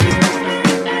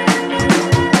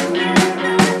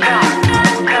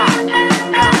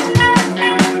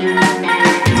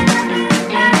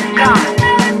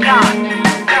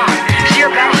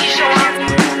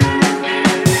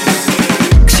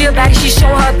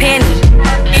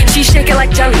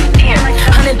like jelly.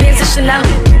 100 bands of Chanel,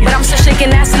 but I'm still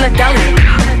shaking ass in the deli.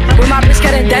 With my bitch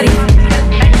getting dirty.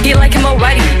 He like him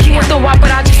already. He want the wop,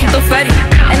 but I just want the Fetty.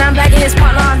 And I'm back in his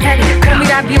partner, I'm petty. Call me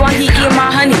that B while he eating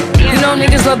my honey. You know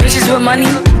niggas love bitches with money.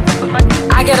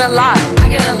 I get a lot.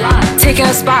 Taking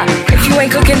a spot. If you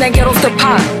ain't cooking, then get off the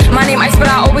pot. My name Ice, but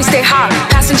I always stay hot.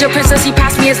 Passenger princess, he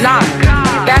passed me his knob.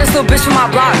 Baddest little bitch from my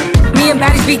block. Me and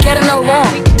baddies be getting along,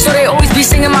 so they always be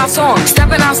singing my song.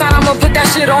 Stepping outside, I'ma put that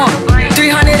shit on.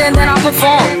 300 and then I'll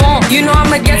perform. You know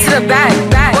I'ma get to the bag.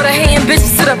 All the hating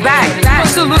bitches to the back.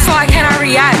 Supposed to lose, so I cannot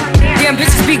react. Damn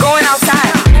bitches be going outside.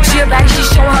 She a baddie, she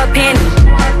showing her panty.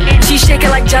 She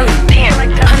shaking like jelly.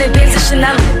 100 bands of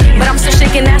Chanel, but I'm still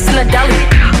shaking ass in the deli.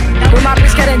 With my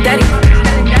bitch getting dirty.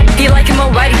 He like him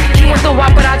already. He want the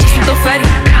wop, but I just want the Fetty.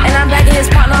 And I'm back in his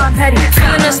partner, I'm petty.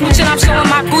 Feeling a smooch and I'm showing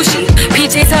my Gucci.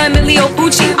 PJ's her Emilio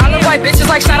Pucci. I love white bitches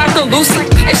like shout out to Lucy.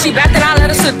 If she bad, then I let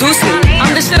her seduce me.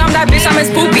 I'm the shit, I'm that bitch, I'm his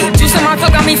poopy. Juice in my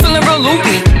cup got me feeling real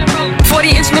loopy.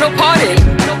 40-inch middle parted.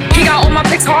 He got all my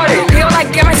pics hearted. They all like,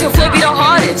 damn, I still flow be the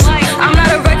hardest. I'm not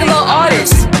a regular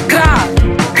artist. Gra,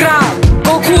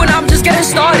 go cool and I'm just getting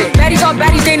started. Baddies are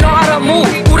baddies, they know how to move.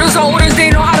 Hooters are hooters,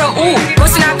 they know how to ooh.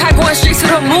 Bustin' that pack, going straight to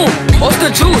the moon. Off the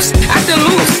juice, acting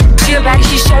loose. She a baddie,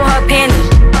 she showing her panty.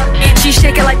 She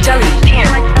shaking like jelly.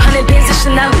 100 bands of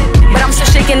Chanel, but I'm still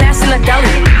shaking ass in the deli.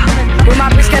 With my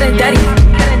bitch getting dirty.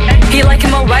 He like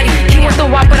him already. He want the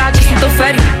wop, but I just want the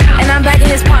Fetty. And I'm back in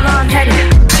his partner, I'm petty.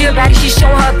 She a baddie, she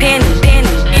showing her panty.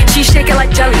 She shaking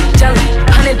like jelly.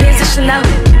 100 bands of Chanel,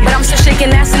 but I'm still shaking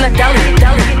ass in the deli.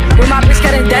 With my bitch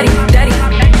getting dirty.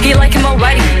 He like him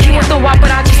already.